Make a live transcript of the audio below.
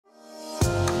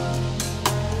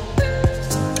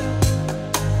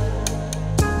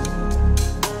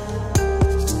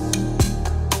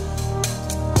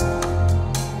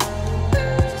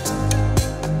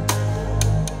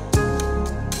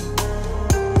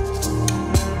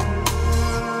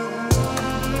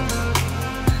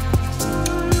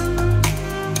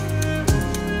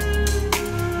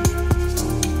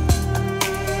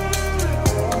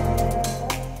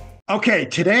Okay,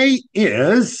 today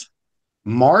is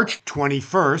March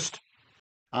 21st.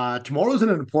 Tomorrow's an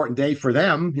important day for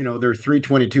them. You know, their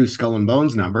 322 skull and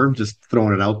bones number, just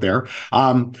throwing it out there.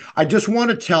 I just want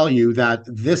to tell you that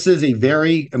this is a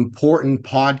very important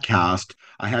podcast.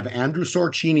 I have Andrew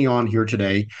Sorchini on here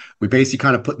today. We basically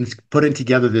kind of putting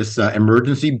together this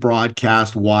emergency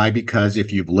broadcast. Why? Because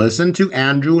if you've listened to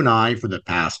Andrew and I for the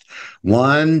past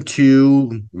 1,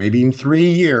 2, maybe even 3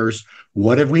 years,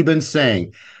 what have we been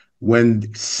saying?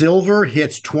 When silver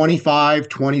hits 25,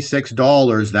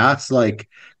 $26, that's like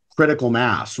critical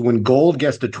mass. When gold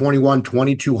gets to 21,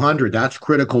 2200, that's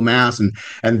critical mass. And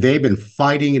they've been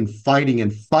fighting and fighting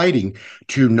and fighting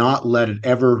to not let it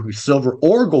ever, silver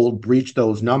or gold, breach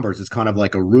those numbers. It's kind of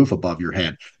like a roof above your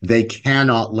head. They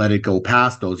cannot let it go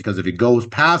past those, because if it goes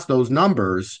past those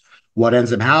numbers, what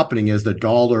ends up happening is the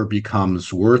dollar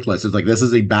becomes worthless. It's like this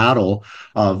is a battle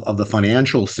of the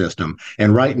financial system.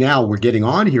 And right now we're getting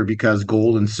on here because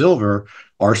gold and silver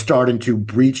are starting to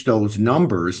breach those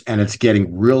numbers, and it's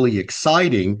getting really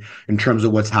exciting in terms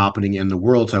of what's happening in the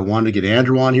world. So I wanted to get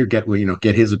Andrew on here, get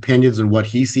his opinions and what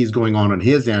he sees going on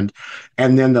his end.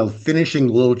 And then the finishing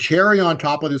little cherry on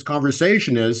top of this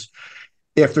conversation is,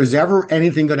 if there's ever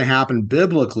anything going to happen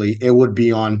biblically, it would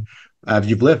be on, if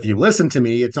you've listened to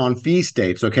me, it's on feast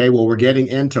dates. Okay, well, we're getting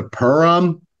into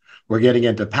Purim, we're getting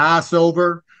into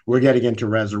Passover, we're getting into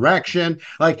resurrection.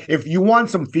 Like, if you want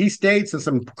some feast dates and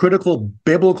some critical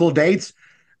biblical dates,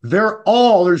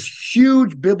 there's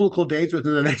huge biblical dates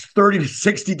within the next 30 to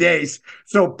 60 days.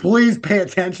 So please pay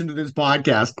attention to this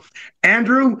podcast.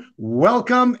 Andrew,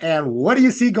 welcome. And what do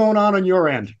you see going on your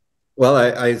end? Well,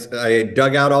 I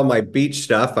dug out all my beach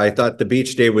stuff. I thought the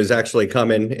beach day was actually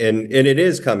coming, and it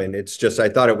is coming. It's just I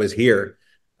thought it was here.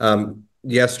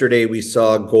 Yesterday we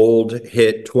saw gold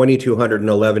hit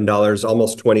 $2,211,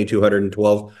 almost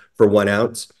 2,212 for 1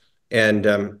 ounce,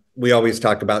 and we always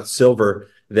talk about silver.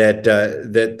 That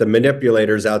the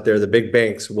manipulators out there, the big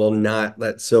banks, will not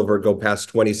let silver go past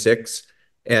 26,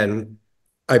 and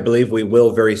I believe we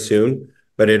will very soon.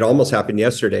 But it almost happened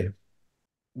yesterday.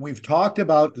 We've talked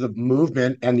about the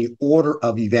movement and the order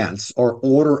of events, or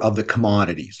order of the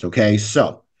commodities. Okay.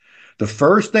 So the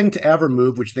first thing to ever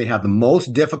move, which they have the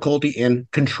most difficulty in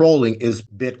controlling, is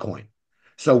Bitcoin.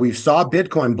 So we saw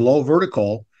Bitcoin blow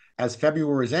vertical as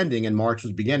February was ending and March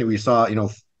was beginning. We saw,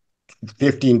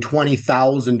 $15,000,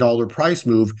 $20,000 price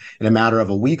move in a matter of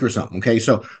a week or something. Okay,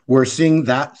 so we're seeing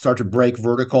that start to break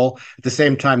vertical. At the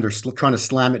same time, they're trying to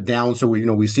slam it down. So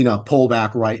we've seen a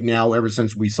pullback right now ever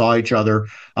since we saw each other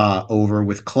over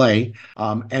with Clay.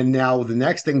 And now the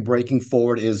next thing breaking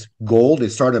forward is gold.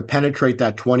 It's starting to penetrate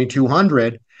that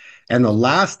 2200. And the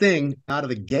last thing out of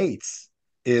the gates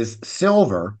is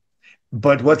silver.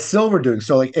 But what's silver doing?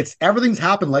 So like everything's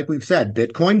happened, like we've said,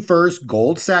 Bitcoin first,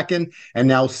 gold second, and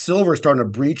now silver starting to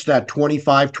breach that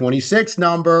 25, 26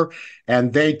 number.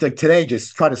 And they today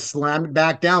just try to slam it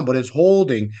back down, but it's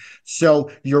holding.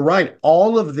 So you're right.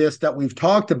 All of this that we've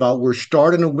talked about, we're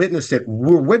starting to witness it.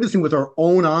 We're witnessing with our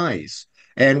own eyes.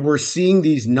 And we're seeing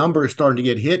these numbers starting to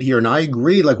get hit here. And I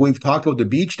agree, like we've talked about the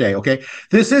beach day. Okay.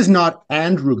 This is not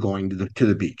Andrew going to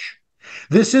the beach.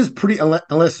 This is pretty,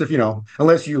 unless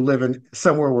you live in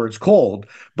somewhere where it's cold,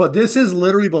 but this is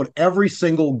literally about every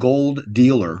single gold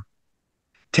dealer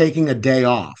taking a day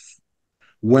off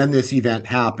when this event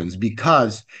happens,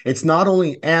 because it's not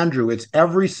only Andrew, it's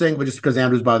every single, just because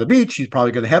Andrew's by the beach, he's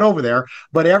probably going to head over there,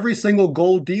 but every single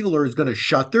gold dealer is going to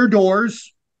shut their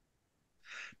doors,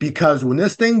 because when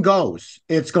this thing goes,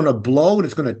 it's going to blow and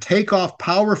it's going to take off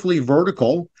powerfully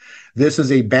vertical. This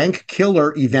is a bank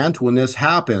killer event when this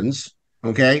happens.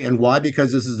 Okay. And why?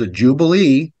 Because this is a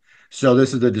Jubilee. So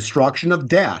this is the destruction of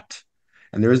debt.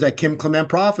 And there is that Kim Clement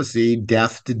prophecy,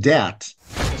 death to debt.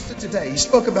 Today, you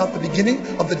spoke about the beginning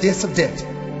of the death of debt.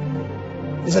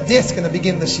 There's a death going to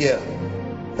begin this year.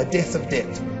 The death of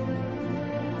debt.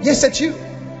 Yes, that's you.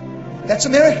 That's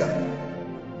America.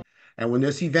 And when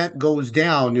this event goes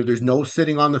down, there's no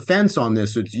sitting on the fence on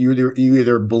this. It's you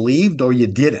either believed or you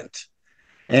didn't.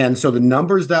 And so the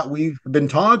numbers that we've been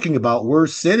talking about, we're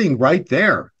sitting right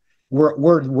there.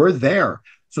 We're there.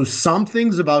 So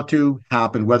something's about to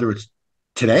happen, whether it's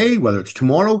today, whether it's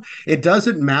tomorrow, it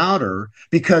doesn't matter,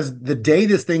 because the day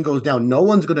this thing goes down, no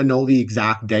one's going to know the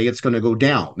exact day it's going to go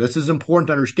down. This is important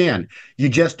to understand. You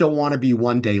just don't want to be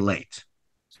one day late.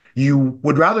 You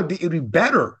would rather it'd be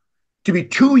better to be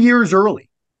 2 years early.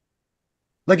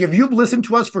 Like if you've listened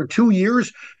to us for 2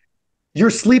 years, you're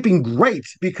sleeping great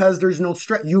because there's no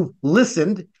stress. You've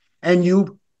listened and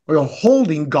you are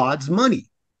holding God's money.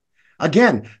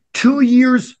 Again, 2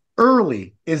 years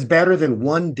early is better than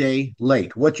one day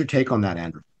late. What's your take on that,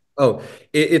 Andrew? Oh,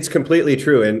 it's completely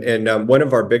true. And one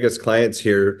of our biggest clients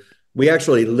here, we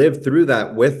actually lived through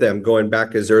that with them going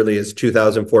back as early as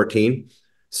 2014.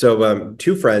 So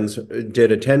two friends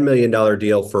did a $10 million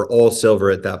deal for all silver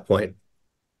at that point.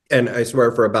 And I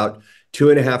swear for about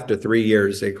 2.5 to 3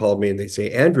 years, they called me and they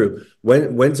say, Andrew,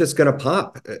 when's this going to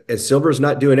pop? Silver's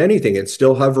not doing anything. It's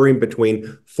still hovering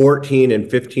between $14 and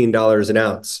 $15 an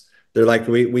ounce. They're like,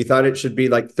 we thought it should be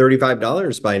like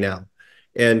 $35 by now.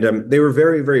 And they were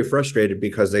very, very frustrated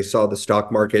because they saw the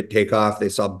stock market take off. They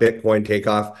saw Bitcoin take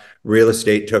off. Real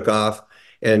estate took off.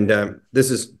 And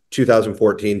this is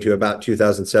 2014 to about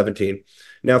 2017.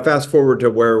 Now, fast forward to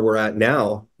where we're at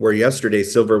now, where yesterday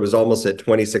silver was almost at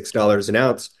 $26 an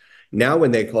ounce. Now,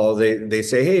 when they call, they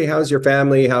say, hey, how's your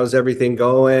family? How's everything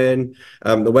going?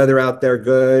 The weather out there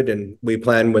good? And we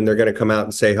plan when they're going to come out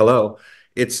and say hello.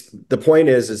 It's the point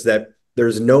is that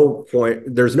there's no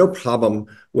problem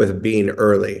with being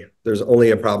early. There's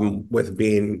only a problem with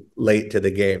being late to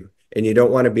the game. And you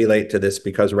don't want to be late to this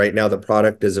because right now the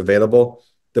product is available.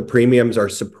 The premiums are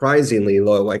surprisingly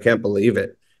low. I can't believe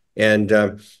it. And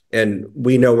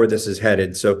we know where this is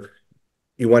headed. So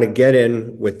you want to get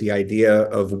in with the idea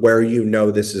of where you know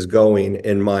this is going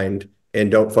in mind, and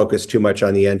don't focus too much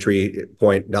on the entry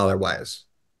point dollar wise.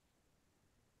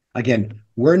 Again,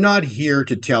 we're not here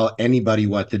to tell anybody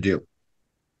what to do.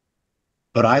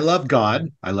 But I love God,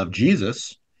 I love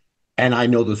Jesus, and I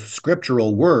know the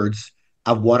scriptural words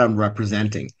of what I'm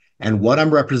representing. And what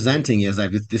I'm representing is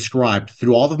I've described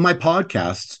through all of my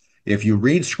podcasts. If you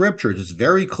read scriptures, it's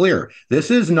very clear. This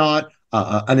is not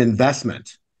an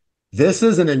investment. This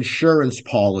is an insurance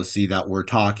policy that we're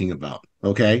talking about.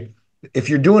 Okay. If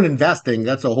you're doing investing,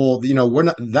 that's a whole,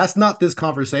 that's not this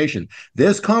conversation.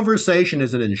 This conversation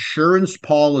is an insurance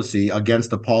policy against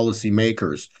the policy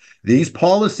makers. These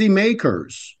policy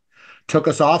makers took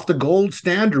us off the gold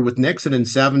standard with Nixon in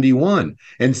 71.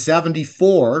 In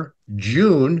 74,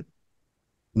 June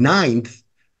 9th,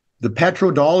 the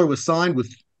petrodollar was signed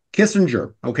with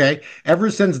Kissinger. Okay.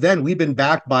 Ever since then, we've been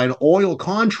backed by an oil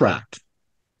contract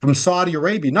from Saudi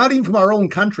Arabia, not even from our own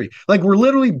country. Like we're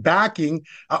literally backing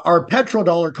our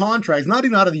petrodollar contracts, not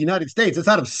even out of the United States. It's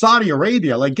out of Saudi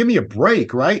Arabia. Like, give me a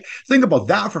break, right? Think about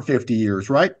that for 50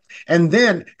 years, right? And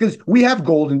then, because we have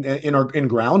gold in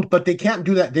ground, but they can't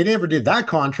do that. They never did that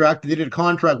contract. They did a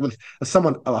contract with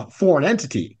a foreign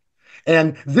entity.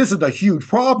 And this is a huge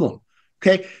problem.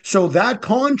 Okay. So that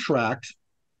contract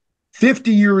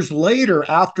 50 years later,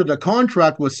 after the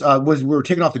contract was we were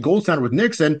taken off the gold standard with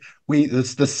Nixon,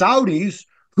 the Saudis,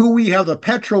 who we have the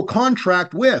petro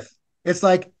contract with, it's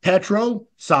like petro,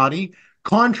 Saudi,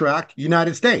 contract,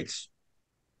 United States.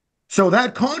 So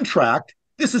that contract,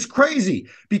 this is crazy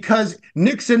because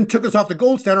Nixon took us off the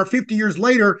gold standard. 50 years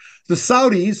later, the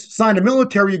Saudis signed a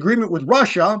military agreement with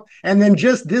Russia. And then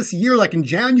just this year, like in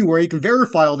January, you can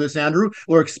verify all this, Andrew,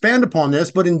 or expand upon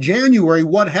this. But in January,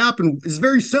 what happened is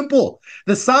very simple.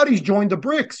 The Saudis joined the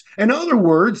BRICS. In other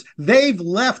words, they've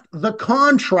left the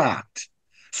contract.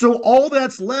 So all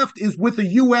that's left is with the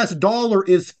US dollar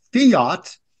is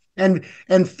fiat, and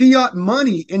fiat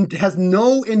money has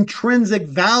no intrinsic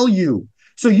value.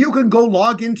 So you can go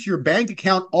log into your bank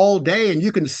account all day and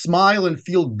you can smile and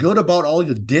feel good about all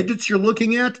the digits you're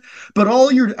looking at, but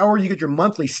or you get your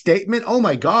monthly statement. Oh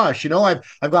my gosh,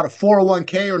 I've got a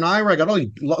 401k or an IRA. I got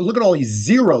look at all these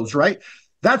zeros, right?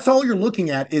 That's all you're looking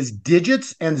at is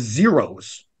digits and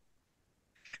zeros.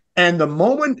 And the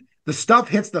moment the stuff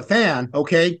hits the fan,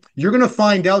 okay, you're going to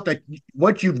find out that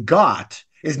what you've got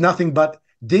is nothing but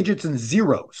digits and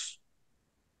zeros.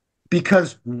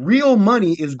 Because real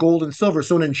money is gold and silver.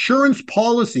 So an insurance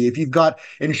policy, if you've got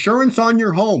insurance on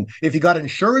your home, if you got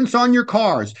insurance on your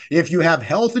cars, if you have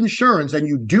health insurance and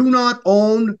you do not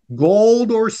own gold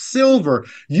or silver,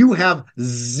 you have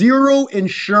zero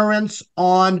insurance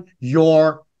on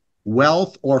your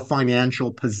wealth or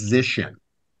financial position.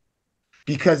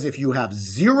 Because if you have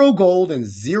zero gold and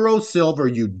zero silver,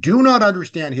 you do not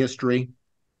understand history.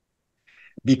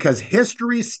 Because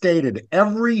history stated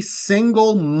every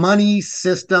single money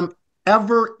system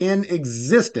ever in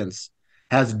existence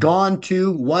has gone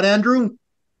to what, Andrew?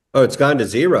 Oh, it's gone to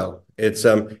zero. It's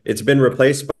been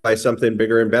replaced by something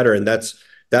bigger and better, and that's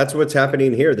what's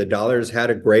happening here. The dollar's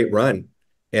had a great run,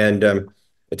 and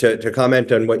to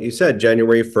comment on what you said,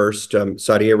 January 1st,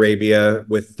 Saudi Arabia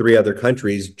with 3 other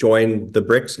countries joined the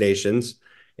BRICS nations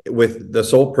with the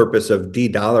sole purpose of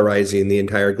de-dollarizing the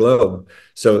entire globe.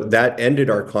 So that ended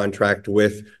our contract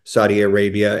with Saudi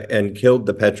Arabia and killed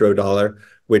the petrodollar,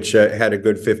 which had a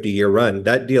good 50-year run.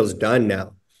 That deal's done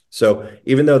now. So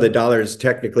even though the dollar's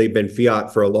technically been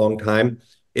fiat for a long time,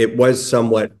 it was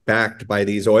somewhat backed by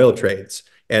these oil trades.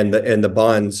 and the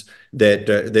bonds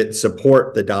that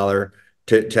support the dollar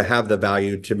to have the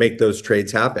value to make those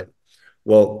trades happen.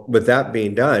 Well, with that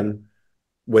being done,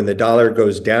 when the dollar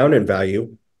goes down in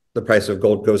value, the price of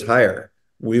gold goes higher.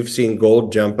 We've seen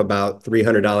gold jump about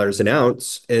 $300 an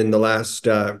ounce in the last,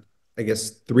 I guess,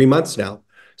 3 months now.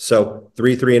 So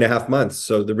 3.5 months.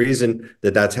 So the reason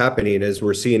that that's happening is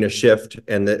we're seeing a shift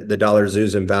and the dollar's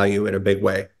losing value in a big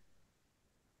way.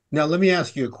 Now, let me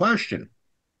ask you a question.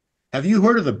 Have you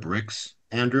heard of the BRICS,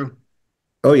 Andrew?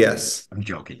 Oh, yes. I'm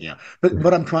joking, yeah. But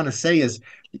what I'm trying to say is,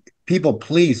 people,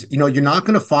 please, you're not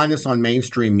going to find this on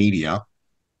mainstream media.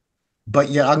 But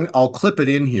yeah, I'll clip it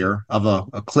in here of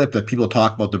a clip that people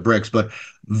talk about the BRICS. But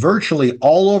virtually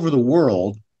all over the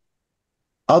world,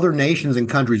 other nations and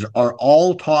countries are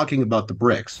all talking about the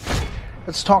BRICS.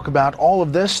 Let's talk about all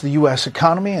of this, the U.S.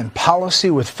 economy and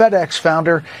policy, with FedEx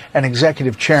founder and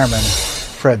executive chairman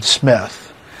Fred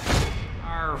Smith.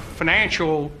 Our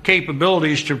financial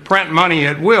capabilities to print money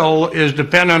at will is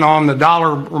dependent on the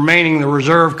dollar remaining the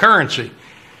reserve currency.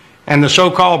 And the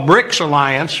so-called BRICS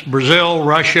alliance, Brazil,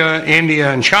 Russia,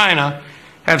 India, and China,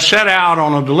 have set out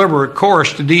on a deliberate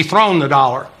course to dethrone the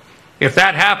dollar. If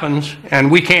that happens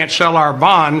and we can't sell our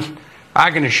bonds, I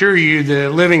can assure you the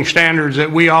living standards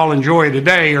that we all enjoy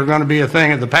today are going to be a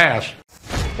thing of the past.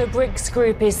 The BRICS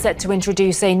group is set to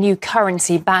introduce a new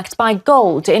currency backed by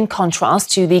gold, in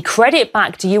contrast to the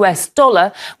credit-backed US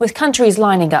dollar, with countries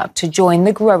lining up to join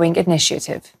the growing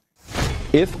initiative.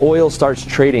 If oil starts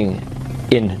trading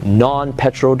in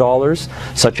non-petrodollars,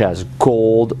 such as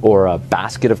gold or a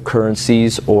basket of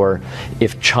currencies, or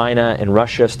if China and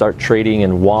Russia start trading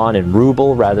in yuan and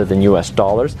ruble rather than US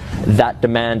dollars, that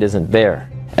demand isn't there.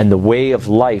 And the way of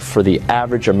life for the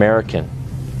average American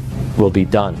will be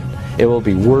done. It will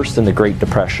be worse than the Great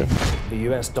Depression.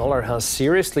 The US dollar has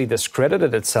seriously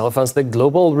discredited itself as the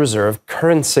global reserve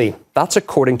currency. That's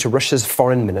according to Russia's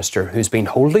foreign minister, who's been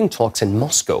holding talks in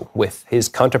Moscow with his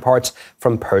counterparts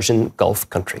from Persian Gulf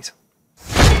countries.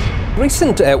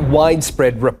 Recent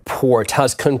widespread report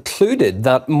has concluded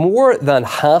that more than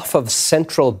half of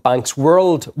central banks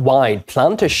worldwide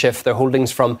plan to shift their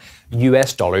holdings from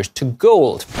US dollars to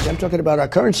gold. I'm talking about our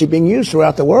currency being used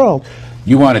throughout the world.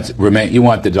 You want it to remain. You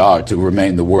want the dollar to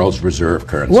remain the world's reserve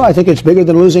currency. Well, I think it's bigger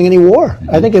than losing any war.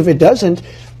 I think if it doesn't,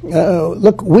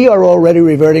 look, we are already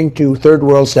reverting to third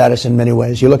world status in many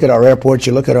ways. You look at our airports,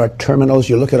 you look at our terminals,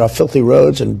 you look at our filthy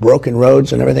roads and broken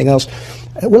roads and everything else.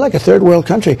 We're like a third world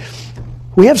country.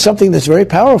 We have something that's very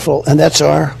powerful, and that's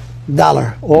our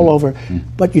dollar all over.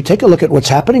 But you take a look at what's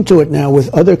happening to it now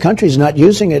with other countries not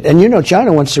using it. And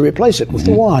China wants to replace it with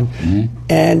the yuan.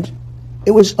 And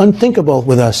it was unthinkable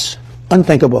with us.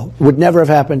 Unthinkable. Would never have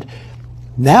happened.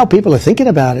 Now people are thinking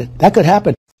about it. That could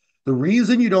happen. The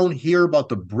reason you don't hear about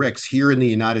the BRICS here in the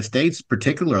United States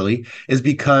particularly is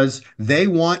because they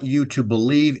want you to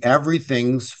believe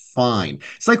everything's fine.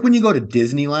 It's like when you go to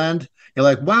Disneyland, you're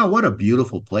like, wow, what a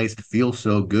beautiful place. To feel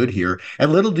so good here.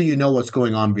 And little do you know what's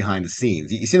going on behind the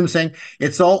scenes. You see what I'm saying?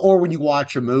 It's all, or when you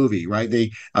watch a movie, right?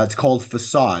 It's called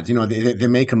facades. They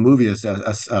make a movie as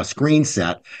a screen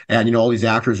set, and, all these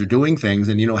actors are doing things.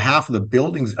 And, half of the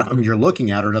buildings you're looking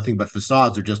at are nothing but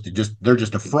facades. They're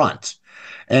just a front.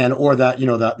 And, or that,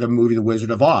 the movie, The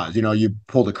Wizard of Oz, you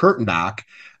pull the curtain back,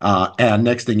 and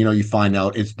next thing you find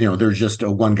out it's, there's just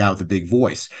one guy with a big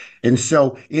voice. And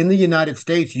so in the United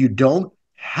States, you don't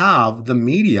have the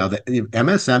media. That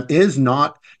MSM is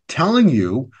not telling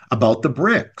you about the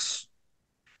BRICS.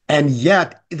 And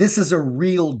yet this is a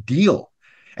real deal.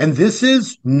 And this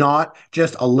is not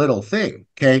just a little thing,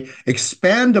 okay?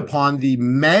 Expand upon the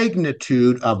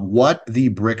magnitude of what the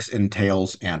BRICS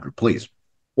entails, Andrew, please.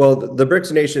 Well, the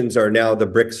BRICS nations are now the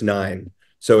BRICS 9.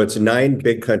 So it's 9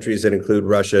 big countries that include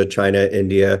Russia, China,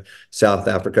 India, South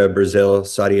Africa, Brazil,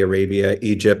 Saudi Arabia,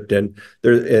 Egypt, and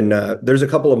there's a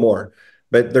couple of more.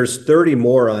 But there's 30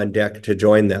 more on deck to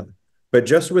join them. But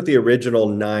just with the original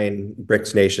 9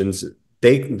 BRICS nations,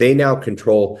 they now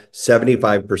control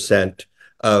 75%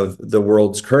 of the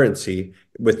world's currency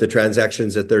with the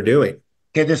transactions that they're doing.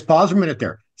 Okay, just pause for a minute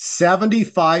there.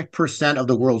 75% of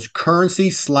the world's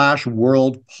currency /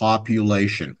 world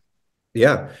population.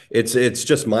 Yeah, it's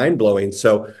just mind-blowing.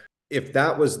 So if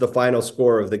that was the final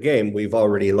score of the game, we've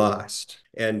already lost.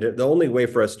 And the only way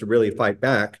for us to really fight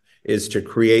back is to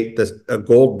create a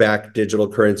gold-backed digital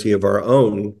currency of our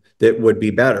own that would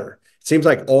be better. It seems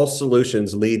like all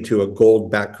solutions lead to a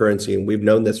gold-backed currency, and we've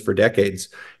known this for decades.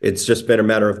 It's just been a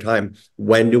matter of time.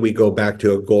 When do we go back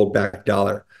to a gold-backed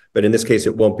dollar? But in this case,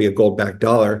 it won't be a gold-backed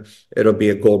dollar. It'll be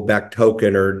a gold-backed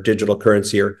token or digital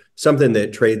currency or something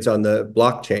that trades on the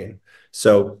blockchain.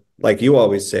 So like you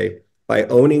always say, by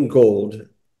owning gold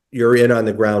you're in on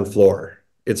the ground floor.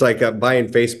 It's like buying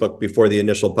Facebook before the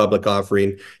initial public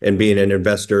offering and being an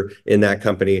investor in that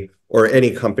company or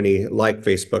any company like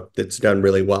Facebook that's done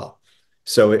really well.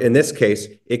 So in this case,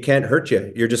 it can't hurt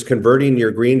you. You're just converting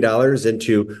your green dollars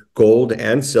into gold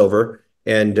and silver.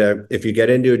 And if you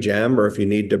get into a jam or if you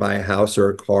need to buy a house or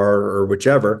a car or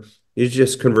whichever, you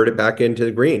just convert it back into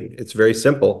the green. It's very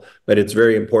simple, but it's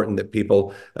very important that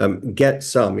people get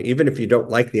some, even if you don't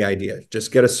like the idea,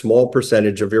 just get a small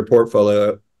percentage of your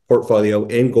portfolio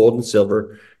in gold and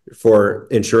silver for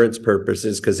insurance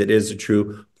purposes, because it is a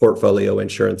true portfolio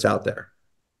insurance out there.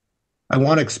 I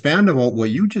want to expand on what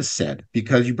you just said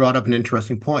because you brought up an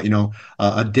interesting point.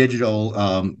 A digital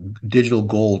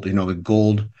gold, the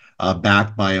gold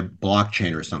backed by a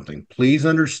blockchain or something. Please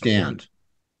understand.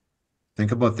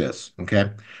 Think about this,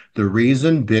 okay? The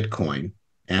reason Bitcoin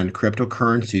and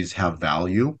cryptocurrencies have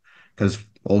value, because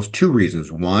well, there's two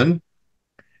reasons. One,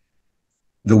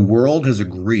 the world has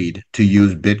agreed to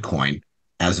use Bitcoin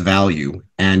as value,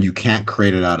 and you can't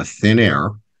create it out of thin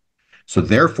air. So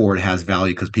therefore, it has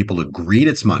value because people agreed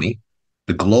it's money.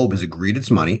 The globe has agreed it's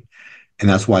money, and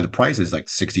that's why the price is like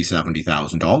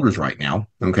 $60,000-$70,000 right now.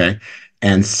 Okay.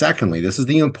 And secondly, this is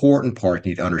the important part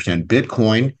you need to understand.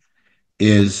 Bitcoin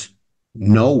is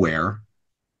nowhere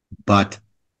but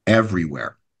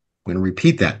everywhere. I'm going to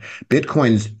repeat that.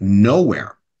 Bitcoin's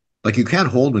nowhere. Like you can't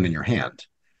hold one in your hand.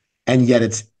 And yet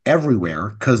it's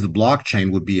everywhere because the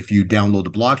blockchain would be, if you download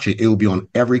the blockchain, it will be on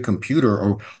every computer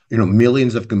or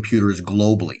millions of computers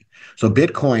globally. So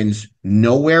Bitcoin's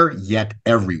nowhere yet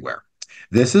everywhere.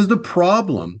 This is the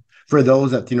problem for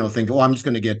those that think, oh, I'm just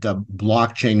going to get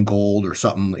blockchain gold or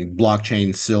something like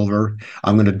blockchain silver.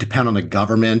 I'm going to depend on the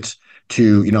government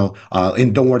to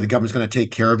and don't worry, the government's going to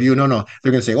take care of you. No,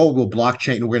 they're going to say, oh, well,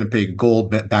 blockchain, we're going to pay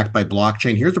gold backed by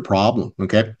blockchain. Here's the problem,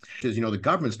 okay? Because the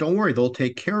governments, don't worry, they'll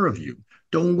take care of you.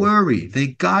 Don't worry, they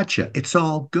got you. It's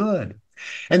all good.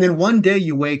 And then one day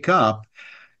you wake up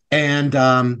and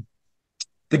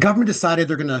the government decided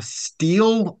they're going to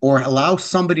steal or allow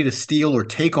somebody to steal or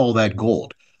take all that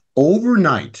gold.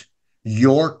 Overnight,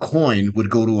 your coin would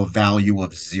go to a value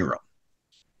of zero.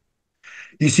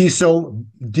 You see, so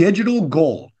digital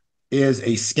gold is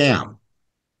a scam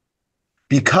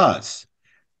because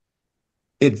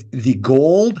the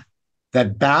gold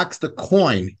that backs the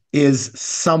coin is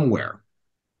somewhere,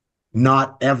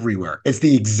 not everywhere. It's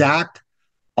the exact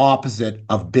opposite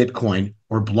of Bitcoin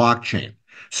or blockchain.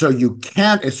 So you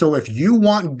can't, so if you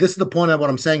want, this is the point of what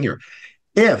I'm saying here.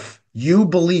 If you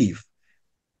believe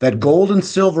that gold and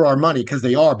silver are money, because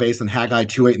they are based on Haggai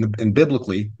 2:8 and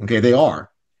biblically, okay, they are.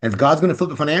 And if God's going to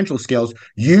flip the financial scales,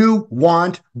 you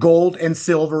want gold and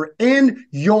silver in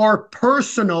your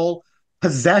personal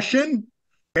possession,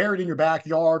 buried in your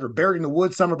backyard or buried in the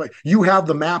woods somewhere, but you have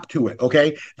the map to it,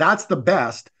 okay? That's the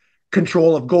best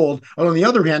control of gold. And on the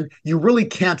other hand, you really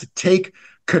can't take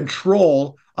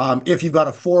control if you've got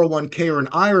a 401k or an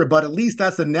IRA, but at least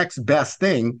that's the next best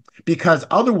thing, because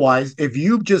otherwise, if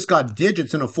you've just got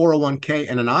digits in a 401k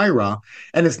and an IRA,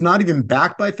 and it's not even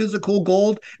backed by physical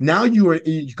gold, now you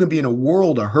can be in a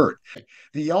world of hurt.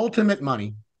 The ultimate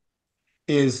money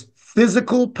is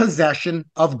physical possession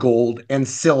of gold and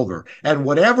silver. And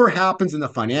whatever happens in the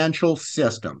financial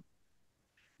system,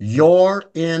 you're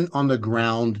in on the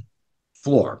ground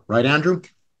floor, right, Andrew?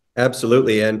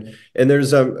 Absolutely. And there's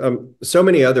so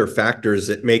many other factors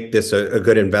that make this a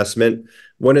good investment.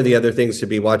 One of the other things to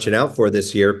be watching out for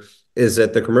this year is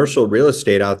that the commercial real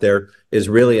estate out there is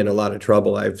really in a lot of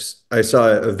trouble. I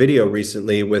saw a video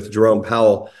recently with Jerome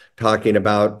Powell talking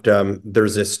about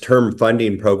there's this term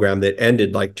funding program that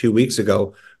ended like 2 weeks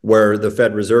ago, where the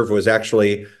Fed Reserve was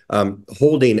actually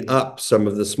holding up some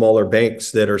of the smaller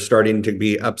banks that are starting to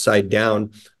be upside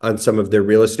down on some of their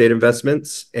real estate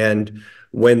investments. And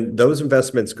when those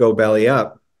investments go belly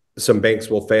up, some banks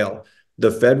will fail.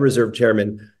 The Fed Reserve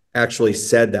chairman actually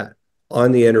said that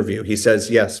on the interview. He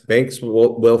says, yes, banks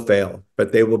will fail,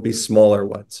 but they will be smaller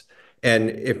ones. And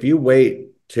if you wait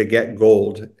to get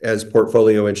gold as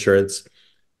portfolio insurance,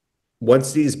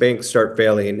 once these banks start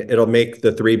failing, it'll make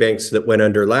the 3 banks that went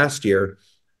under last year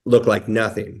look like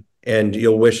nothing. And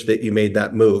you'll wish that you made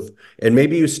that move. And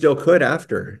maybe you still could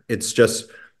after. It's just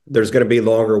there's going to be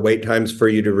longer wait times for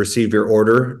you to receive your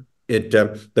order.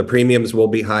 The premiums will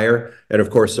be higher, and of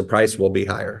course the price will be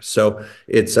higher. So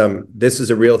it's this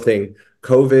is a real thing.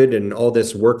 COVID and all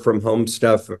this work from home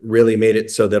stuff really made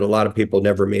it so that a lot of people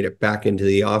never made it back into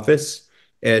the office,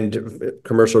 and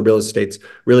commercial real estate's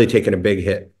really taken a big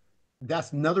hit.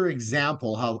 That's another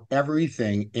example how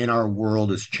everything in our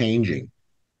world is changing.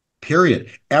 period.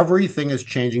 Everything is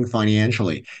changing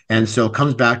financially. And so it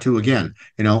comes back to, again,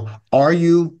 are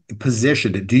you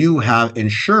positioned? Do you have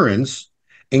insurance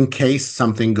in case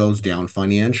something goes down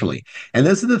financially? And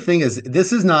this is the thing, is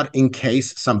this is not in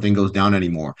case something goes down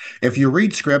anymore. If you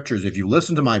read scriptures, if you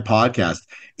listen to my podcast,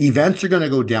 events are going to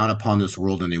go down upon this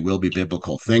world and they will be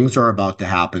biblical. Things are about to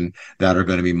happen that are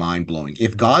going to be mind blowing.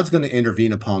 If God's going to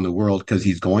intervene upon the world, because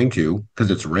he's going to, because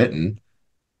it's written,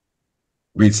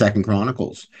 read Second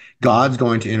Chronicles. God's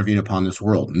going to intervene upon this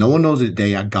world. No one knows the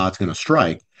day God's going to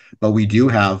strike, but we do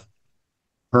have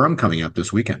Purim coming up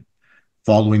this weekend.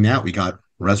 Following that, we got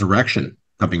Resurrection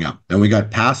coming up. Then we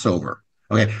got Passover.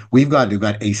 Okay, we've got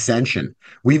Ascension.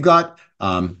 We've got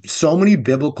so many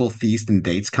biblical feasts and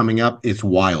dates coming up. It's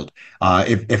wild.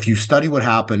 If you study what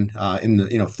happened in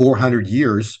the 400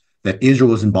 years that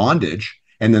Israel was in bondage,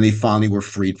 and then they finally were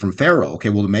freed from Pharaoh. Okay,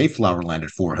 well, the Mayflower landed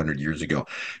 400 years ago.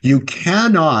 You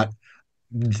cannot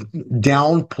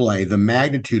downplay the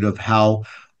magnitude of how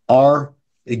our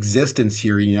existence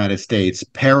here in the United States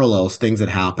parallels things that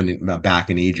happened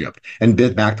back in Egypt. And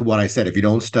back to what I said, if you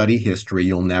don't study history,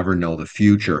 you'll never know the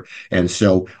future. And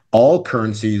so all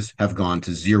currencies have gone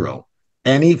to zero.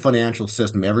 Any financial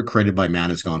system ever created by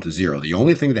man has gone to zero. The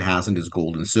only thing that hasn't is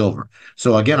gold and silver.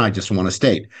 So again, I just want to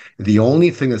state, the only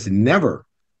thing that's never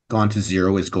gone to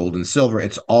zero is gold and silver.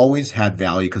 It's always had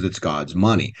value because it's God's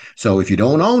money. So if you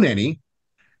don't own any,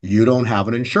 you don't have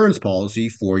an insurance policy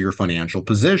for your financial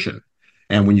position.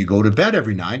 And when you go to bed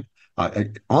every night,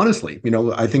 honestly,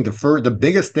 I think the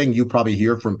biggest thing you probably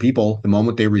hear from people the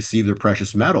moment they receive their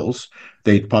precious metals,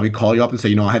 they probably call you up and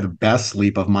say, I had the best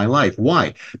sleep of my life.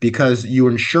 Why? Because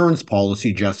your insurance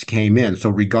policy just came in. So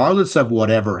regardless of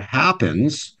whatever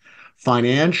happens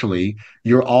financially,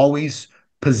 you're always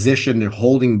positioned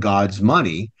holding God's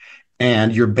money,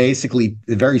 and you're basically,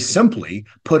 very simply,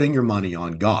 putting your money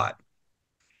on God.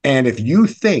 And if you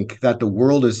think that the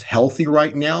world is healthy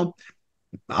right now,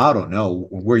 I don't know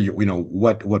where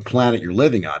what planet you're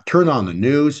living on. Turn on the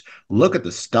news, look at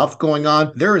the stuff going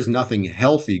on. There is nothing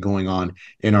healthy going on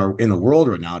in the world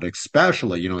right now,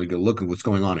 especially, you look at what's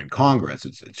going on in Congress.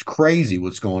 It's crazy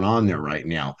what's going on there right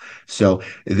now. So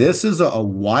this is a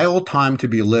wild time to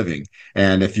be living.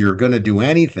 And if you're going to do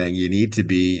anything, you need to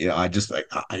be, I just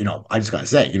gotta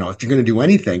say, if you're going to do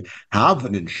anything, have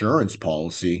an insurance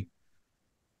policy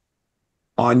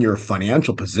on your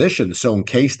financial position. So in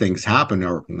case things happen,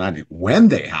 or not when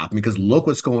they happen, because look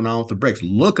what's going on with the BRICS.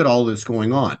 Look at all that's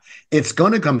going on. It's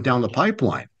going to come down the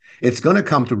pipeline. It's going to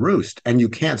come to roost, and you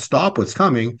can't stop what's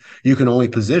coming. You can only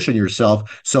position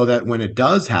yourself so that when it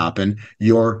does happen,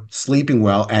 you're sleeping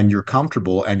well and you're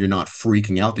comfortable and you're not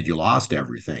freaking out that you lost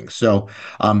everything. So,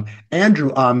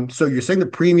 Andrew, so you're saying the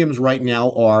premiums right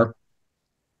now are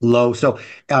low. So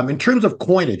in terms of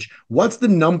coinage, what's the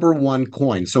number one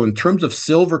coin? So in terms of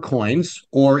silver coins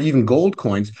or even gold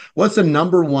coins, what's the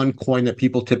number one coin that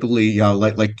people typically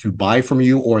like to buy from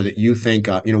you, or that you think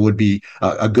would be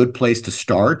a good place to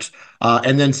start?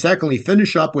 And then secondly,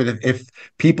 finish up with if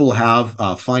people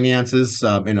have finances,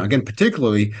 and again,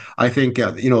 particularly, I think,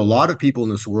 a lot of people in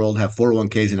this world have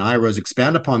 401ks and IRAs.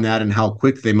 Expand upon that and how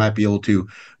quick they might be able to,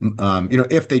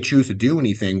 if they choose to do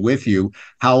anything with you,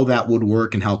 how that would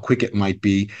work and how quick it might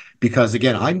be. Because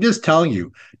again, I'm just telling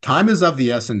you, time is of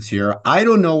the essence here. I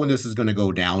don't know when this is going to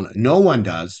go down. No one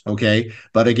does. Okay.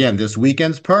 But again, this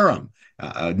weekend's Purim.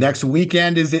 Next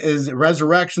weekend is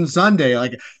Resurrection Sunday,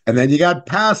 and then you got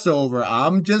Passover.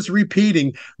 I'm just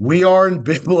repeating, we are in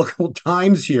biblical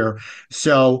times here.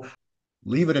 So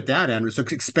leave it at that, Andrew. So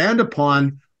expand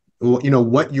upon,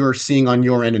 what you're seeing on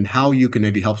your end and how you can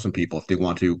maybe help some people if they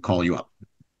want to call you up.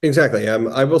 Exactly.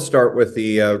 I will start with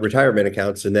the retirement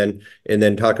accounts, and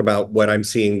then talk about what I'm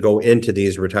seeing go into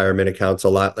these retirement accounts a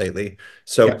lot lately.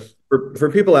 So yeah.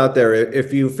 For people out there,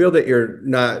 if you feel that you're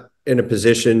not in a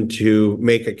position to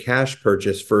make a cash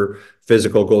purchase for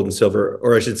physical gold and silver,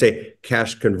 or I should say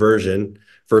cash conversion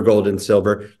for gold and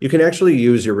silver, you can actually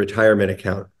use your retirement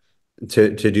account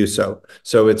to do so.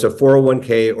 So it's a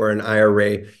 401k or an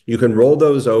IRA. You can roll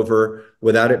those over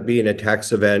without it being a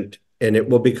tax event, and it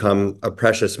will become a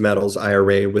precious metals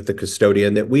IRA with the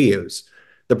custodian that we use.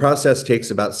 The process takes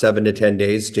about 7 to 10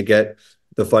 days to get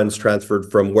the funds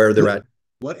transferred from where they're at.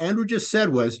 What Andrew just said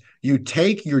was, you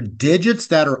take your digits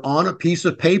that are on a piece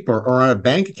of paper or on a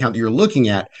bank account that you're looking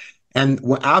at, and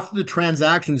after the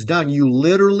transaction's done, you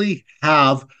literally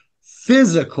have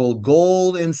physical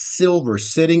gold and silver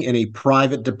sitting in a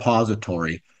private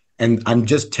depository. And I'm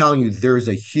just telling you, there's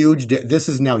a huge, this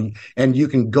is now, and you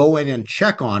can go in and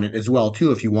check on it as well,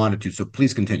 too, if you wanted to. So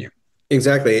please continue.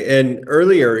 Exactly. And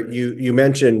earlier, you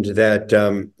mentioned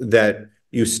that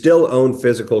you still own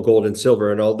physical gold and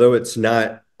silver. And although it's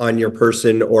not on your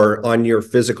person or on your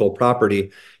physical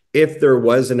property, if there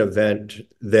was an event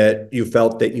that you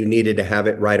felt that you needed to have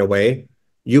it right away,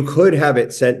 you could have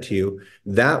it sent to you.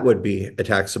 That would be a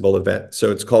taxable event.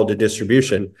 So it's called a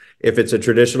distribution. If it's a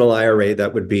traditional IRA,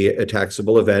 that would be a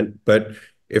taxable event. But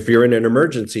if you're in an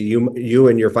emergency, you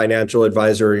and your financial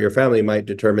advisor or your family might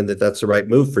determine that that's the right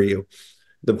move for you.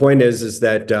 The point is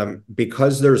that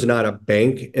because there's not a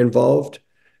bank involved,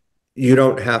 you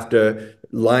don't have to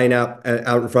line up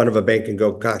out in front of a bank and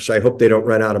go, gosh, I hope they don't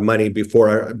run out of money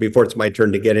before it's my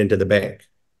turn to get into the bank.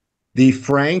 The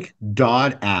Frank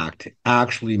Dodd Act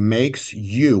actually makes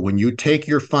you, when you take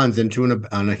your funds into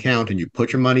an account and you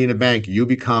put your money in a bank, you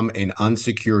become an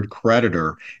unsecured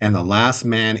creditor and the last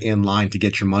man in line to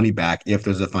get your money back if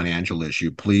there's a financial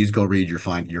issue. Please go read your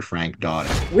Frank Dodd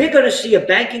Act. We're going to see a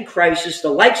banking crisis, the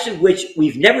likes of which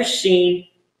we've never seen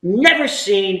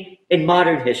in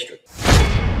modern history.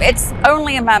 It's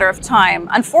only a matter of time,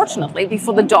 unfortunately,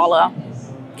 before the dollar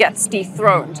gets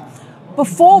dethroned.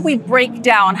 Before we break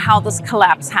down how this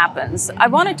collapse happens, I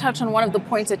want to touch on one of the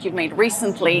points that you've made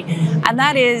recently, and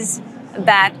that is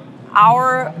that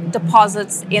our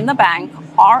deposits in the bank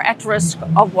are at risk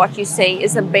of what you say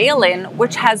is a bail-in,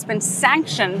 which has been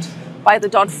sanctioned by the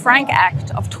Dodd-Frank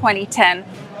Act of 2010.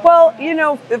 Well, you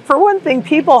know, for one thing,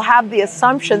 people have the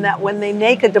assumption that when they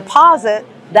make a deposit,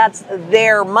 that's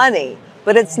their money,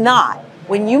 but it's not.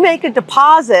 When you make a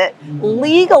deposit,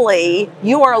 legally,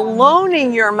 you are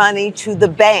loaning your money to the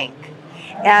bank.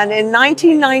 And in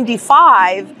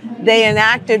 1995, they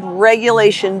enacted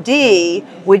Regulation D,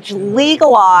 which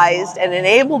legalized and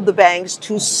enabled the banks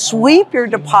to sweep your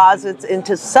deposits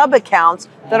into sub-accounts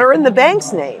that are in the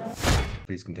bank's name.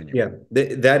 Please continue. Yeah,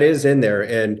 that is in there.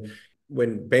 And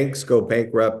when banks go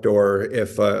bankrupt, or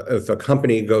if a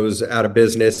company goes out of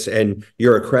business and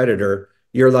you're a creditor,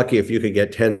 you're lucky if you could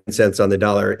get 10 cents on the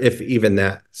dollar, if even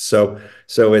that. So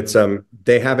it's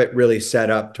they have it really set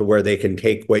up to where they can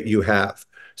take what you have.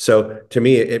 So to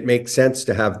me, it makes sense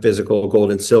to have physical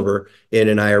gold and silver in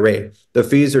an IRA. The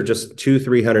fees are just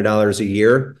 $200-300 a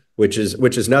year, which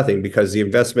is nothing, because the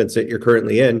investments that you're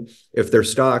currently in, if they're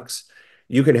stocks,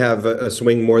 you can have a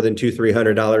swing more than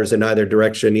 $200-300 in either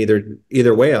direction,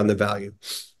 either way on the value.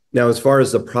 Now, as far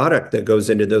as the product that goes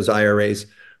into those IRAs,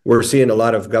 we're seeing a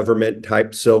lot of government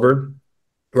type silver.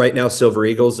 Right now, Silver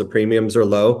Eagles, the premiums are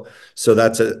low. So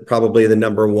that's probably the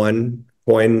number one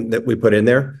coin that we put in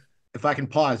there. If I can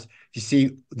pause, you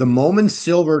see, the moment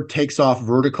silver takes off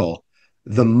vertical,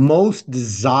 the most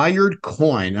desired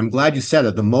coin, I'm glad you said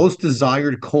it, the most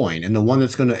desired coin and the one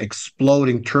that's going to explode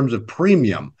in terms of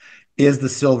premium is the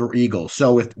Silver Eagle.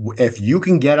 So if you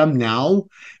can get them now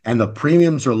and the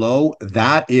premiums are low,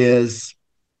 that is...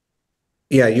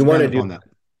 Yeah, you want to do that.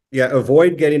 Yeah,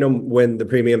 avoid getting them when the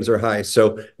premiums are high.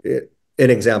 So an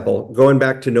example, going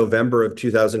back to November of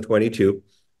 2022,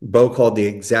 Bo called the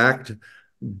exact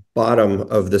bottom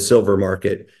of the silver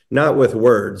market, not with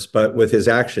words, but with his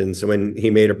actions when he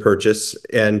made a purchase.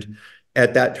 And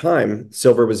at that time,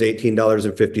 silver was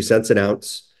 $18.50 an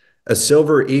ounce. A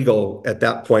Silver Eagle at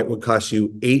that point would cost you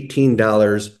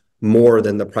 $18 more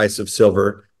than the price of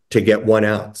silver to get 1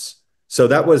 ounce. So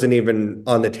that wasn't even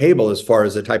on the table as far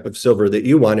as the type of silver that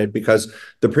you wanted, because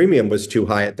the premium was too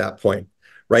high at that point.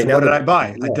 Right now, what did I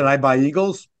buy? Did I buy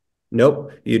Eagles?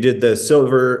 Nope. You did the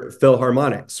Silver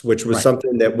Philharmonics, which was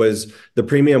something that was, the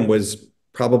premium was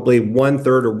probably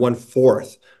 1/3 or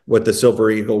 1/4 what the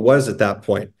Silver Eagle was at that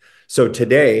point. So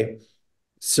today,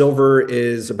 silver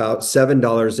is about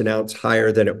 $7 an ounce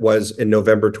higher than it was in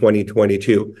November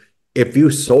 2022. If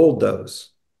you sold those,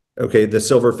 okay, the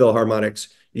Silver Philharmonics,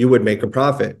 you would make a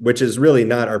profit, which is really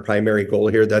not our primary goal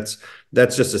here. That's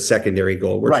just a secondary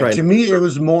goal. We're trying to me, it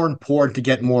was more important to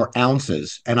get more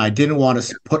ounces, and I didn't want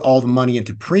to put all the money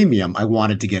into premium. I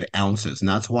wanted to get ounces, and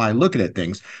that's why I look at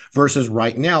things. Versus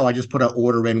right now, I just put an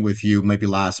order in with you maybe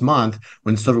last month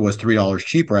when silver was $3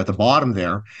 cheaper at the bottom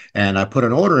there, and I put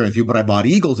an order in with you, but I bought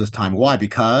Eagles this time. Why?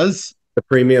 Because the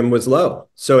premium was low,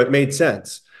 so it made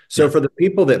sense. So for the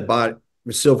people that bought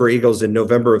Silver Eagles in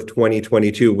November of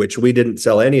 2022, which we didn't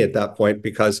sell any at that point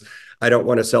because I don't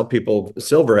want to sell people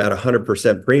silver at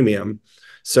 100% premium.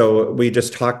 So we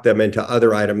just talked them into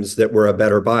other items that were a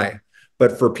better buy.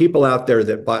 But for people out there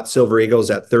that bought Silver Eagles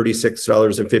at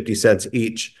 $36.50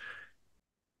 each,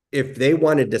 if they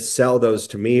wanted to sell those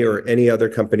to me or any other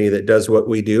company that does what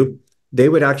we do, they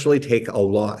would actually take a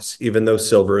loss, even though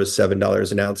silver is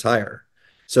 $7 an ounce higher.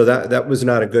 So that was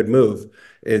not a good move.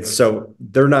 So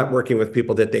they're not working with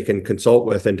people that they can consult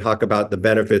with and talk about the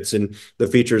benefits and the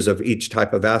features of each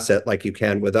type of asset like you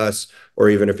can with us, or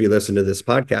even if you listen to this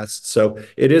podcast. So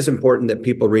it is important that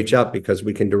people reach out because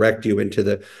we can direct you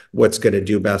into what's going to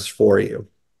do best for you.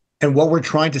 And what we're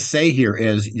trying to say here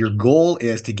is your goal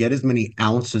is to get as many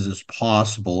ounces as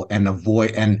possible and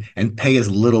avoid and pay as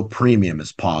little premium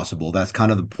as possible. That's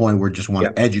kind of the point we just want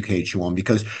to educate you on,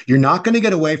 because you're not going to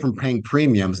get away from paying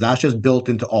premiums. That's just built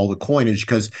into all the coinage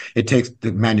because it takes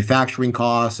the manufacturing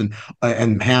costs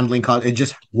and handling costs. It's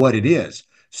just what it is.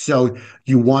 So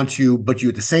you want to, but you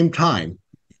at the same time,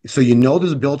 so you know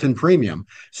there's a built-in premium.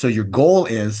 So your goal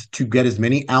is to get as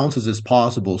many ounces as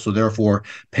possible. So therefore,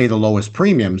 pay the lowest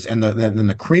premiums. And then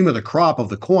the cream of the crop of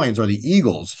the coins are the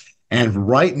Eagles. And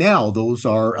right now, those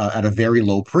are at a very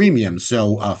low premium.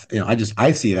 So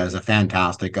I see it as a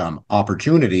fantastic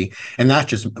opportunity, and that's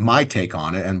just my take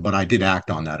on it. But I did act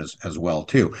on that as well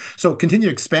too. So continue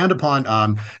to expand upon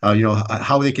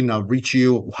how they can reach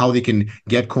you, how they can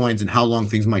get coins, and how long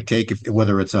things might take,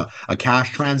 whether it's a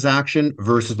cash transaction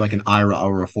versus like an IRA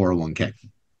or a 401k.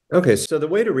 Okay, so the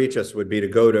way to reach us would be to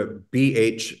go to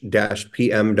bh-pm.com.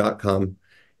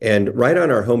 And right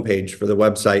on our homepage for the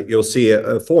website, you'll see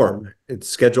a form. It's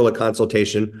schedule a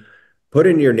consultation. Put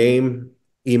in your name,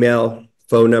 email,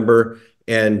 phone number,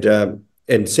 and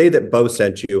say that Bo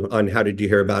sent you on how did you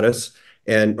hear about us,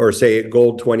 or say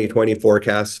Gold 2020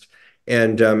 forecast.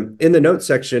 And in the notes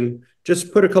section,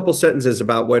 just put a couple sentences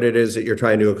about what it is that you're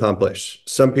trying to accomplish.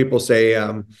 Some people say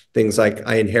things like,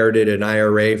 I inherited an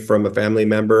IRA from a family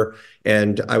member,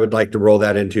 and I would like to roll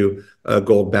that into a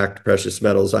gold-backed precious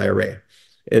metals IRA.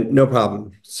 And no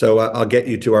problem. So I'll get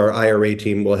you to our IRA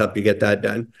team. We'll help you get that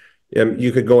done.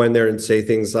 You could go in there and say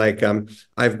things like,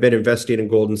 I've been investing in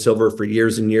gold and silver for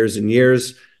years and years and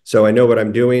years, so I know what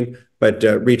I'm doing, but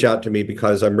reach out to me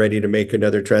because I'm ready to make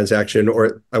another transaction,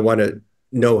 or I want to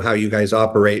know how you guys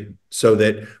operate so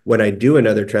that when I do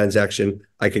another transaction,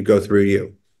 I could go through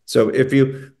you. So if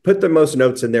you put the most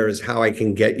notes in there is how I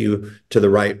can get you to the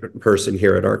right person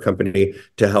here at our company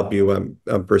to help you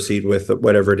proceed with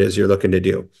whatever it is you're looking to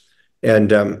do.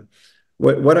 And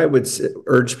what I would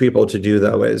urge people to do,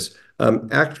 though, is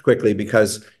act quickly,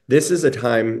 because this is a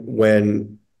time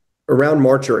when around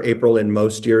March or April in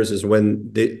most years is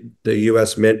when the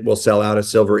U.S. Mint will sell out of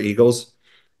Silver Eagles.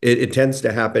 It tends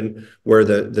to happen where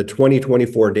the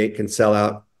 2024 date can sell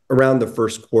out around the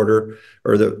first quarter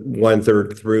or the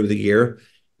 1/3 through the year.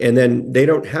 And then they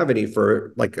don't have any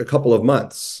for like a couple of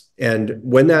months. And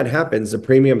when that happens, the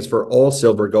premiums for all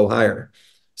silver go higher.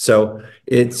 So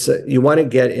it's you want to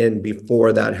get in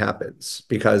before that happens,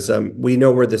 because we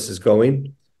know where this is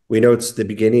going. We know it's the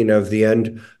beginning of the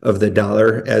end of the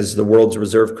dollar as the world's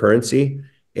reserve currency.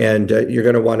 And you're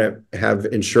going to want to have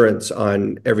insurance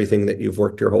on everything that you've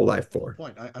worked your whole life for.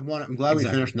 I'm glad we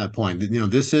finished on that point.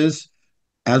 This is,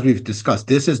 as we've discussed,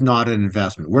 this is not an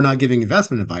investment. We're not giving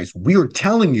investment advice. We are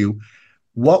telling you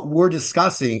what we're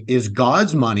discussing is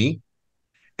God's money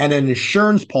and an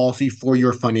insurance policy for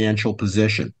your financial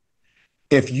position.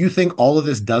 If you think all of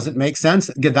this doesn't make sense,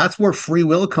 again, that's where free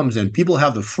will comes in. People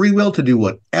have the free will to do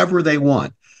whatever they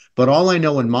want. But all I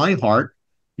know in my heart,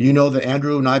 you know that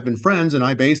Andrew and I have been friends, and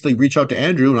I basically reach out to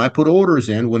Andrew and I put orders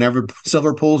in whenever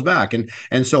silver pulls back. And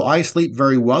so I sleep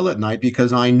very well at night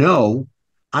because I know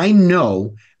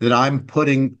that I'm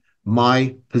putting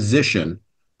my position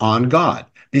on God,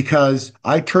 because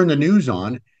I turn the news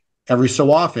on every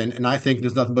so often and I think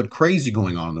there's nothing but crazy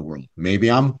going on in the world. Maybe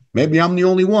I'm the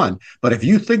only one, but if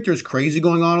you think there's crazy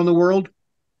going on in the world,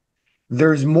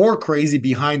 there's more crazy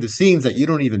behind the scenes that you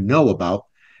don't even know about.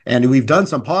 And we've done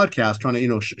some podcasts trying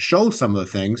to, show some of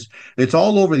the things. It's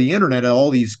all over the internet,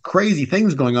 all these crazy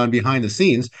things going on behind the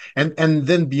scenes. And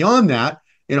then beyond that,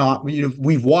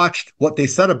 we've watched what they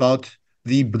said about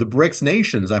the BRICS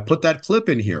nations. I put that clip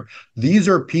in here. These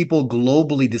are people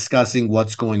globally discussing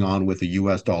what's going on with the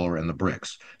US dollar and the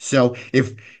BRICS. So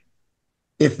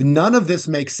if none of this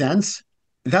makes sense,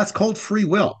 that's called free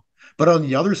will. But on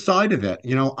the other side of it,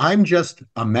 I'm just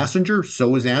a messenger.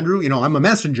 So is Andrew. I'm a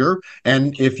messenger.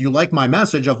 And if you like my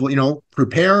message of,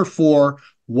 prepare for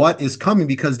what is coming,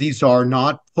 because these are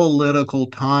not political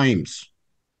times.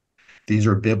 These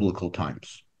are biblical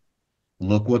times.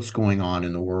 Look what's going on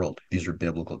in the world. These are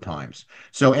biblical times.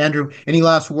 So, Andrew, any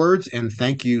last words? And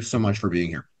thank you so much for being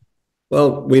here.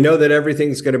 Well, we know that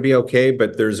everything's going to be okay,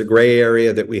 but there's a gray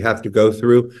area that we have to go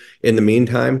through in the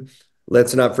meantime.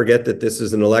 Let's not forget that this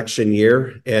is an election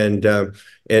year, and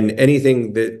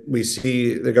anything that we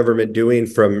see the government doing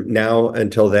from now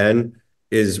until then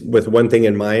is with one thing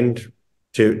in mind: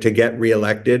 to get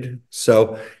reelected.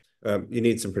 So you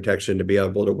need some protection to be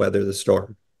able to weather the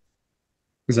storm.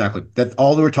 Exactly. That's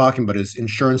all that we're talking about is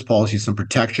insurance policy, some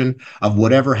protection of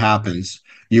whatever happens.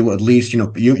 You at least,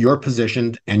 you're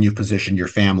positioned and you've positioned your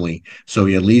family. So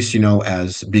you at least,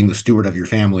 as being the steward of your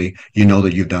family, you know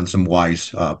that you've done some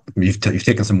wise, you've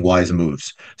taken some wise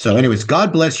moves. So anyways,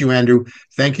 God bless you, Andrew.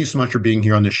 Thank you so much for being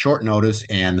here on this short notice.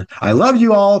 And I love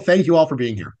you all. Thank you all for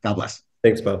being here. God bless.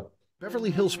 Thanks, Bo.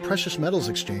 Beverly Hills Precious Metals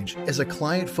Exchange is a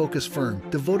client-focused firm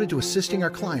devoted to assisting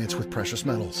our clients with precious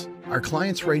metals. Our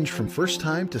clients range from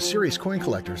first-time to serious coin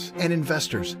collectors and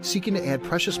investors seeking to add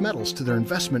precious metals to their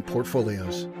investment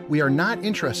portfolios. We are not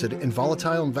interested in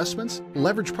volatile investments,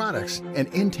 leveraged products, and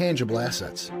intangible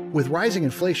assets. With rising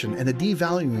inflation and a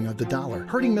devaluing of the dollar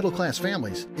hurting middle-class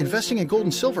families, investing in gold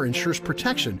and silver ensures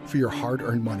protection for your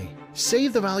hard-earned money.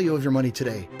 Save the value of your money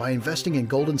today by investing in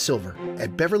gold and silver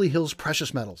at Beverly Hills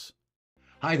Precious Metals.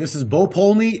 Hi, this is Bo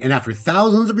Polny, and after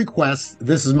thousands of requests,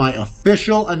 this is my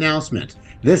official announcement.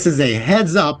 This is a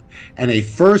heads up and a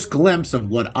first glimpse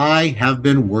of what I have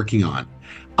been working on.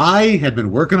 I have been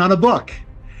working on a book.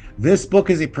 This book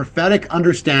is a prophetic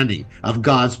understanding of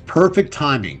God's perfect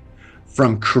timing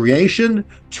from creation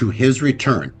to his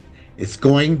return. It's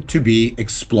going to be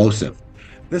explosive.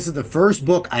 This is the first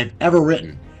book I've ever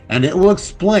written, and it will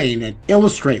explain and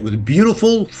illustrate with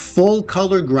beautiful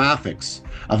full-color graphics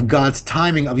of God's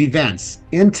timing of events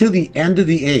into the end of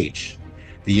the age,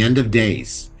 the end of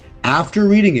days. After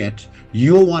reading it,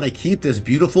 you'll want to keep this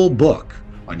beautiful book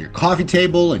on your coffee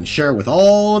table and share it with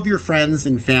all of your friends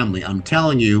and family. I'm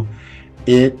telling you,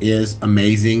 it is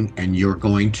amazing and you're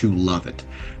going to love it.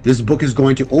 This book is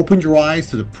going to open your eyes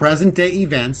to the present day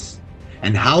events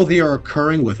and how they are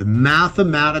occurring with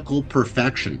mathematical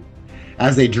perfection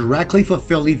as they directly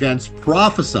fulfill events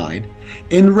prophesied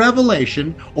in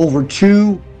Revelation over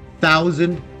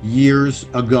 2,000 years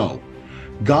ago.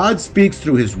 God speaks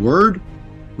through his word.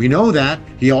 We know that.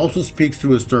 He also speaks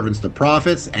through his servants, the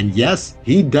prophets, and yes,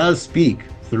 he does speak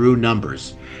through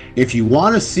numbers. If you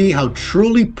want to see how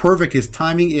truly perfect his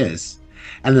timing is,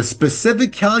 and the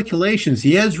specific calculations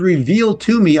he has revealed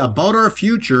to me about our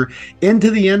future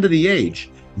into the end of the age,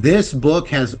 this book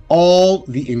has all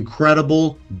the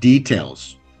incredible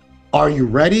details. Are you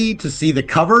ready to see the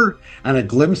cover and a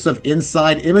glimpse of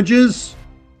inside images?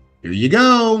 Here you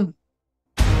go.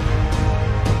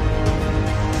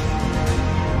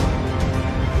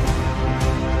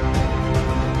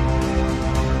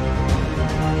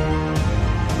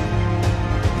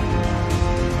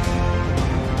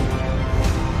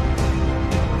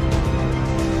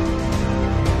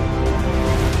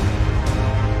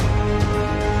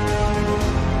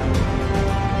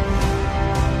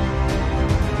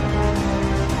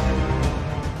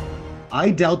 I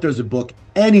doubt there's a book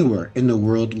anywhere in the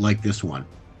world like this one.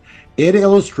 It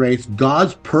illustrates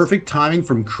God's perfect timing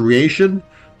from creation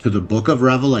to the book of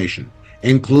Revelation,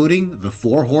 including the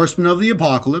 4 horsemen of the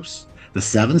apocalypse, the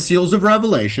 7 seals of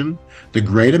Revelation, the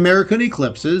great American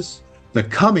eclipses, the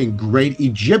coming great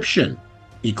Egyptian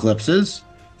eclipses,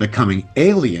 the coming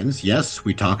aliens, yes,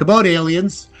 we talk about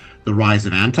aliens, the rise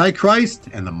of Antichrist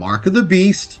and the mark of the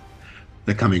beast,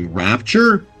 the coming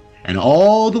rapture, and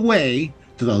all the way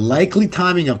to the likely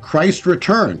timing of Christ's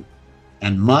return,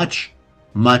 and much,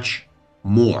 much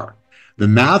more. The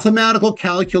mathematical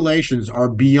calculations are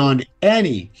beyond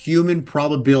any human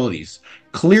probabilities,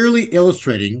 clearly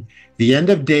illustrating the end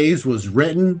of days was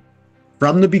written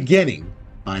from the beginning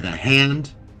by the hand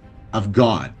of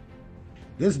God.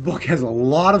 This book has a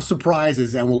lot of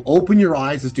surprises and will open your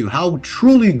eyes as to how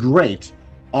truly great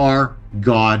our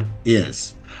God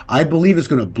is. I believe it's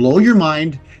going to blow your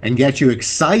mind and get you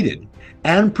excited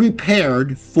and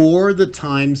prepared for the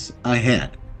times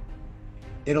ahead.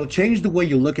 It'll change the way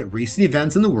you look at recent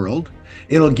events in the world.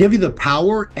 It'll give you the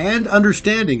power and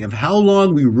understanding of how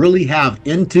long we really have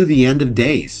into the end of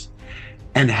days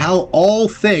and how all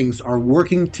things are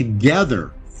working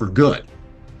together for good.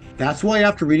 That's why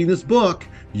after reading this book,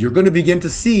 you're going to begin to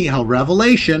see how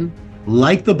Revelation,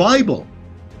 like the Bible,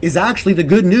 is actually the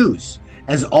good news,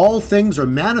 as all things are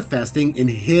manifesting in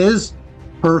his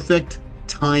perfect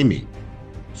timing.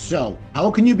 So,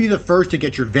 how can you be the first to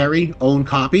get your very own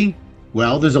copy?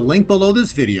 Well, there's a link below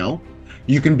this video.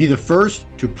 You can be the first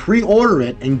to pre-order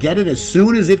it and get it as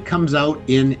soon as it comes out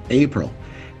in April.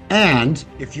 And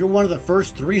if you're one of the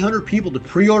first 300 people to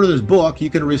pre-order this book, you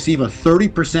can receive a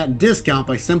 30% discount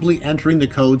by simply entering the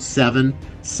code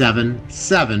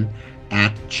 777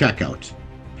 at checkout.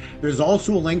 There's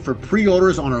also a link for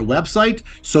pre-orders on our website,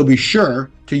 so be sure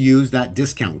to use that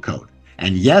discount code.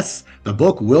 And yes, the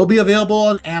book will be available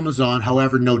on Amazon,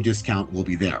 however, no discount will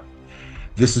be there.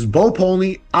 This is Bo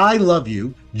Polny. I love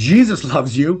you. Jesus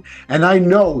loves you. And I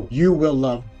know you will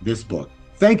love this book.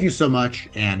 Thank you so much,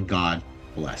 and God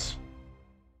bless.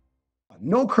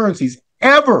 No currencies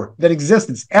ever that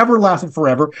existence ever lasted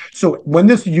forever. So when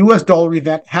this US dollar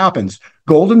event happens,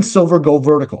 gold and silver go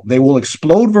vertical. They will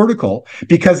explode vertical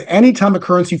because anytime a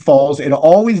currency falls, it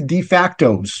always de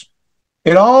factos.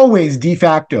 It always de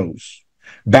factos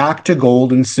back to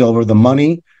gold and silver, the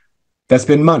money that's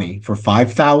been money for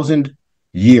 5,000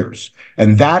 years.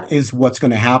 And that is what's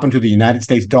going to happen to the United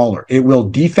States dollar. It will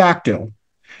de facto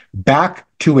back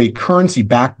to a currency,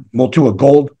 to a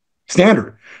gold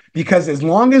standard. Because as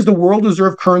long as the world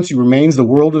reserve currency remains the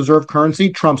world reserve currency,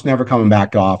 Trump's never coming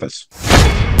back to office.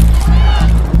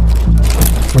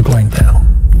 We're going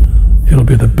down. It'll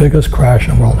be the biggest crash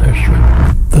in world history.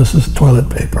 This is toilet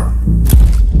paper.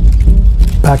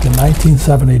 Back in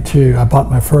 1972, I bought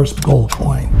my first gold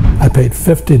coin. I paid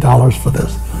 $50 for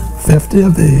this. 50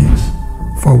 of these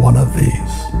for one of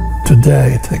these.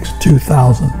 Today, it takes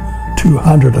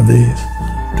 2,200 of these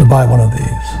to buy one of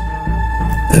these.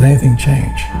 Did anything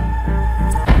change?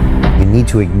 You need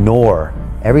to ignore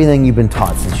everything you've been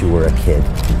taught since you were a kid.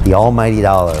 The almighty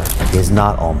dollar is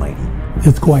not almighty.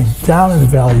 It's going down in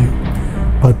value,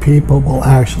 but people will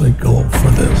actually go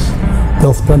for this.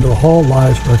 They'll spend their whole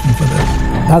lives working for this.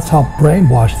 That's how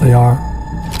brainwashed they are,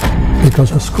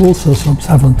 because our school systems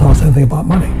haven't taught us anything about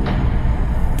money.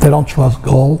 They don't trust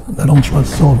gold, they don't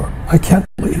trust silver. I can't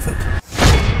believe it.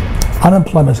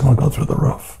 Unemployment is going to go through the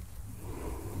roof.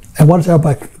 And what is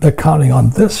everybody, they're counting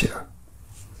on this year.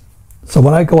 So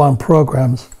when I go on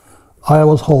programs, I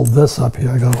always hold this up here.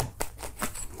 I go,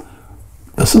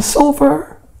 this is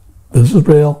silver, this is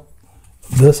real,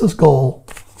 this is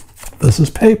gold, this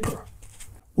is paper.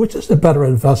 Which is the better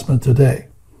investment today?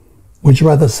 Would you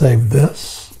rather save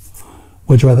this?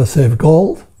 Would you rather save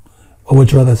gold? Or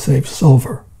would you rather save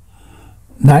silver?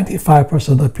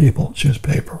 95% of people choose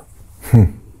paper.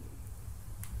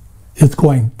 It's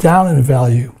going down in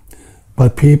value,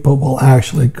 but people will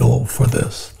actually go for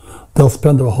this. They'll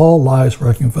spend their whole lives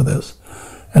working for this.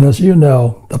 And as you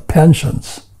know, the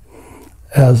pensions,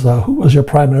 as who was your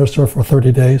prime minister for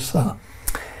 30 days?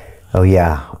 Oh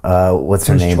yeah, what's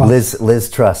her name? Liz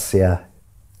Truss, yeah.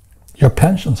 Your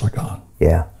pensions are gone.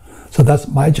 Yeah. So that's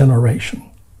my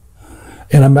generation.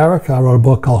 In America, I wrote a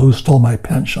book called Who Stole My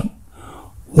Pension?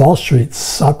 Wall Street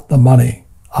sucked the money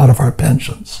out of our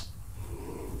pensions.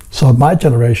 So my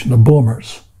generation, the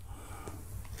boomers,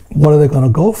 what are they going to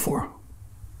go for?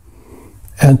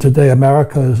 And today,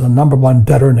 America is the #1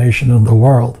 debtor nation in the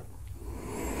world.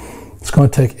 It's going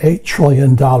to take $8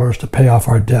 trillion to pay off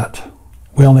our debt.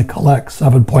 We only collect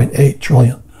 $7.8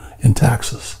 trillion in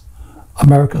taxes.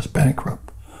 America's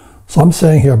bankrupt. So I'm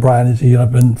saying here, Brian, as you and I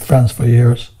have been friends for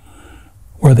years,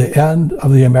 we're the end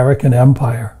of the American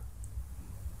empire.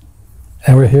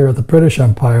 And we're here at the British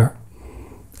Empire.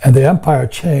 And the empire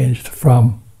changed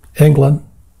from England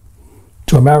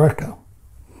to America.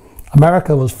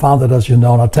 America was founded, as you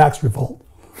know, in a tax revolt.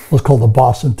 It was called the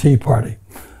Boston Tea Party.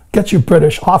 Get you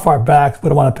British off our backs, we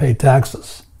don't want to pay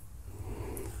taxes.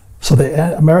 So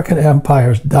the American empire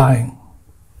is dying.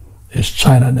 Is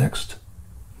China next?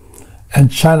 And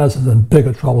China's in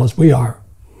bigger trouble as we are.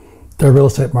 Their real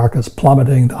estate market's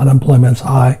plummeting, the unemployment's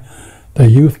high, the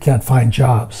youth can't find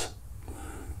jobs.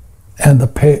 And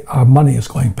our money is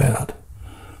going bad.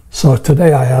 So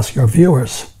today I ask your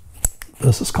viewers,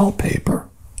 this is called paper,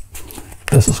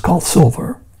 this is called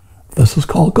silver, this is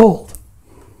called gold.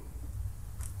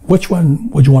 Which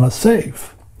one would you want to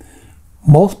save?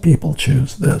 Most people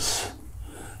choose this.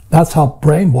 That's how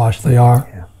brainwashed they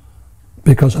are,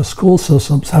 because our school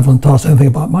systems haven't taught us anything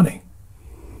about money.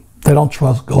 They don't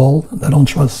trust gold, they don't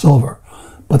trust silver,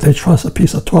 but they trust a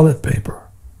piece of toilet paper.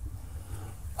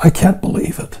 I can't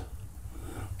believe it.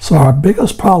 So our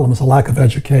biggest problem is a lack of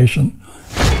education.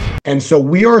 And so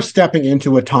we are stepping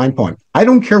into a time point. I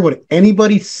don't care what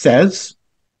anybody says,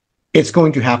 it's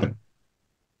going to happen.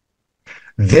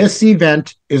 This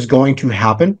event is going to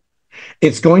happen.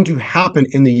 It's going to happen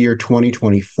in the year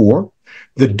 2024.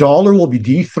 The dollar will be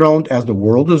dethroned as the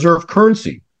world reserve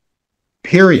currency,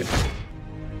 period.